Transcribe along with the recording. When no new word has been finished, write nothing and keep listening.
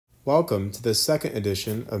Welcome to the second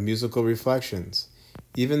edition of Musical Reflections.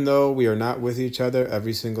 Even though we are not with each other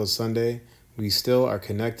every single Sunday, we still are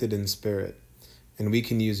connected in spirit, and we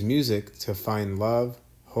can use music to find love,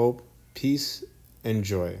 hope, peace, and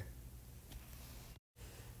joy.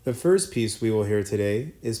 The first piece we will hear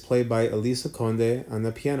today is played by Elisa Conde on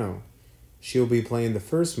the piano. She will be playing the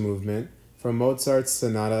first movement from Mozart's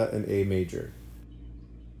Sonata in A major.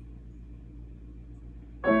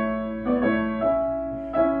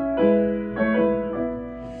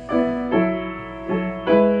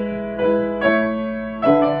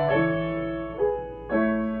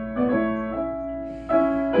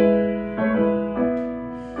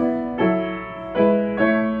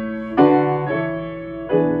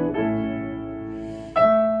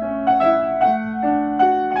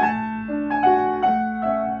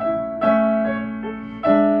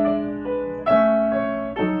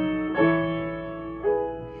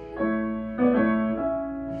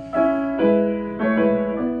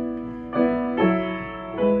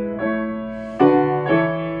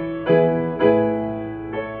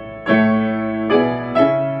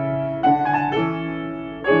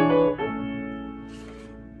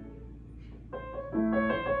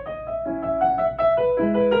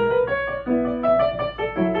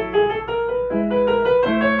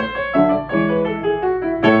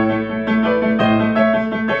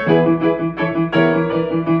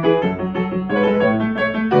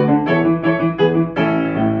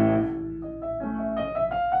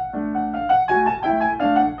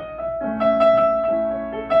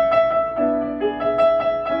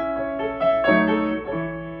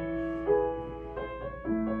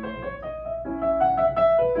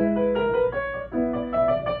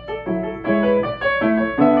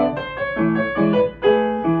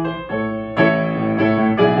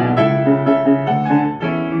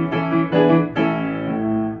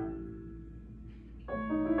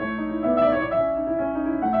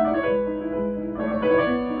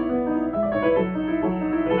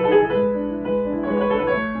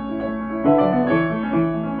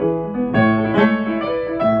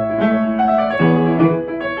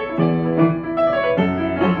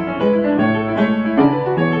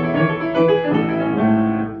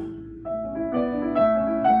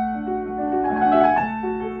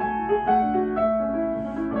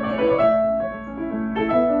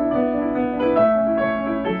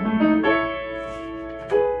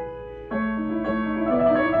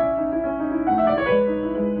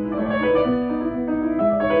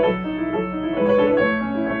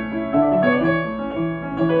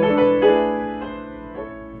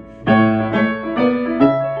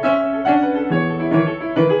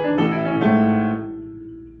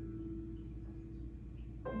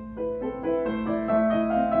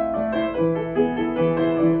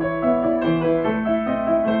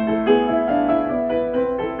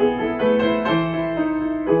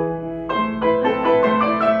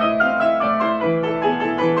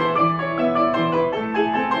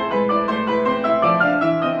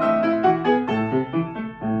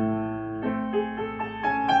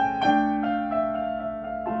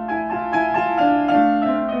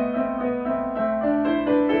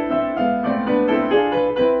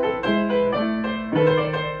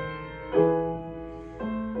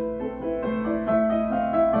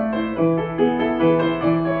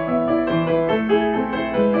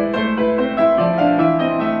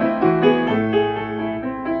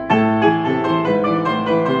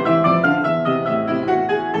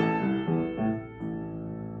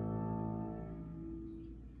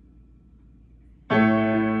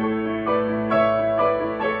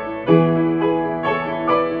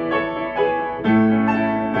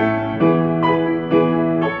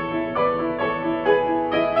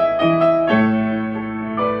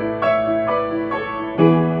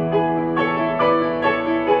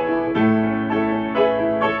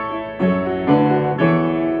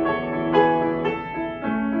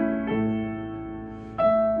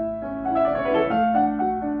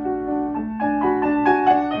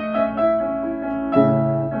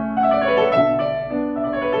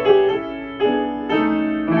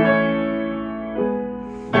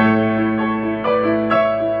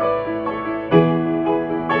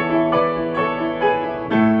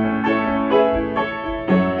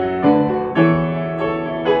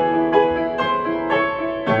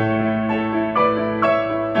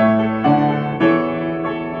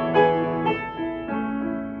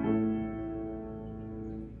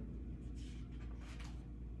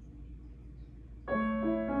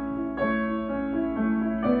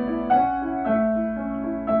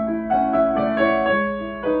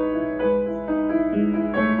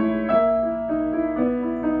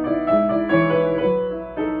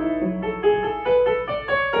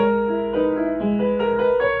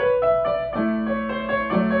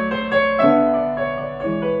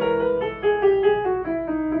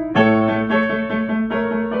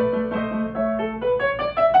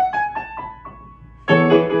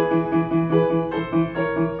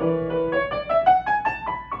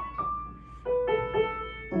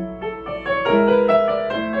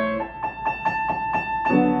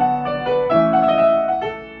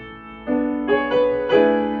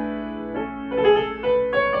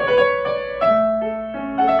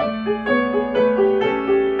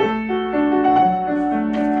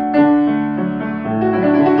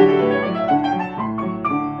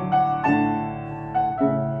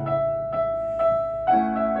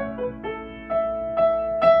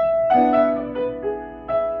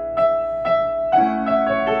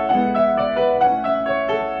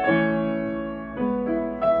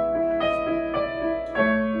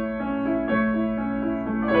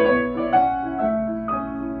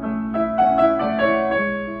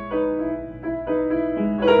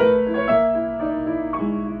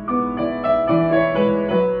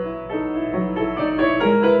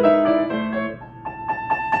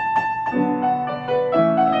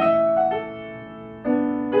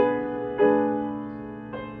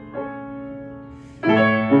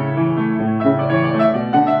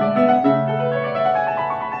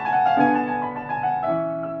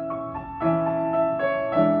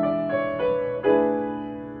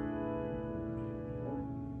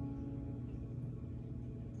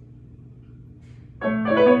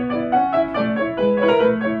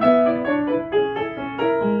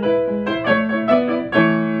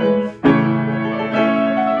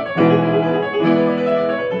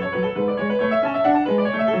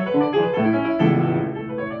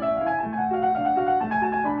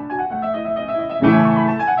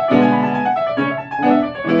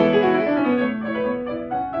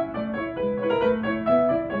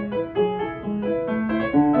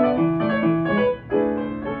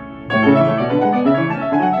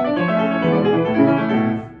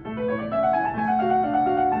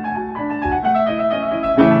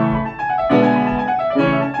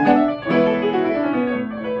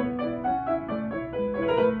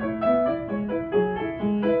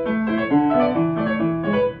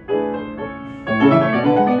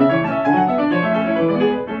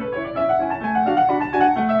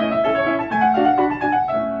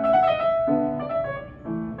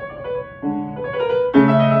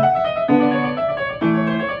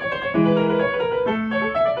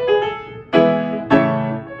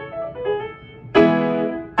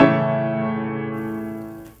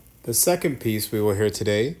 The second piece we will hear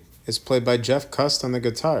today is played by Jeff Cust on the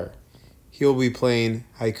guitar. He will be playing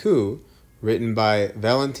Haiku, written by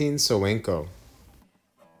Valentin Sowenko.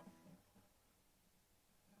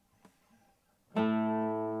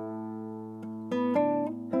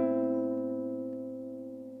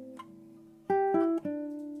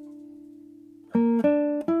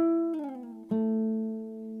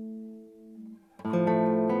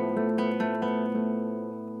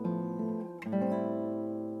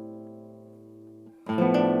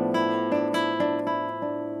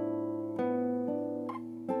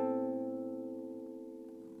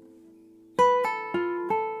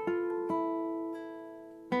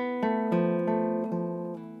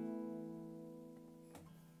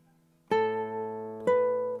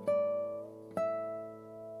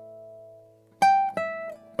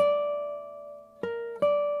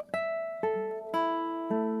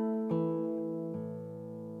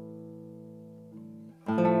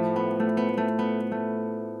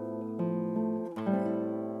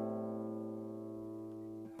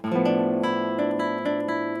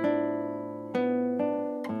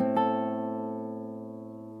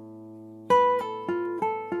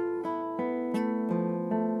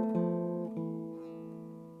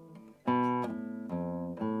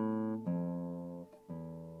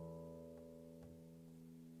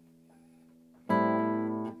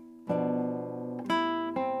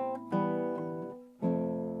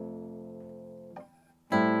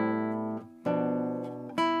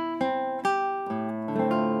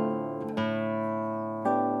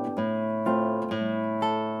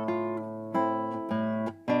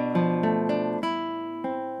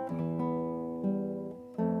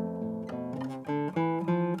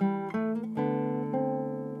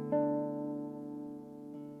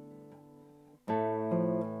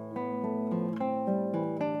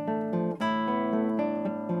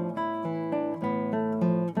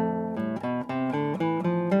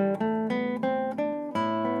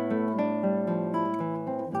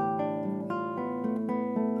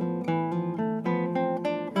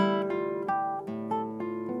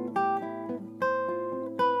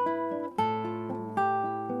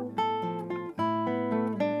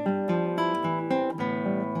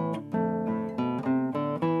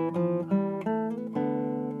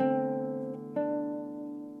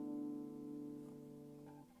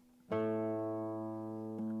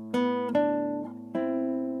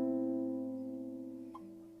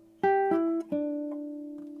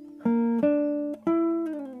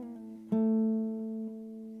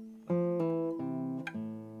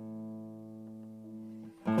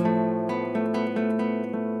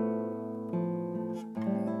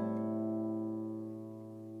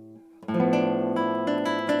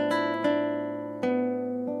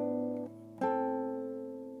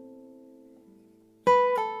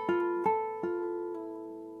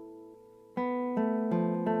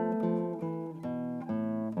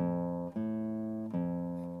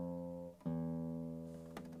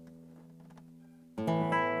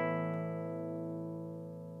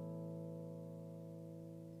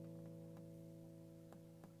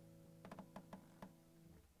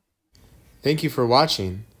 Thank you for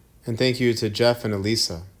watching, and thank you to Jeff and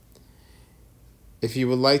Elisa. If you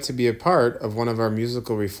would like to be a part of one of our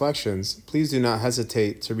musical reflections, please do not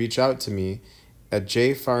hesitate to reach out to me at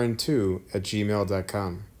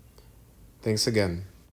jfarin2@gmail.com. Thanks again.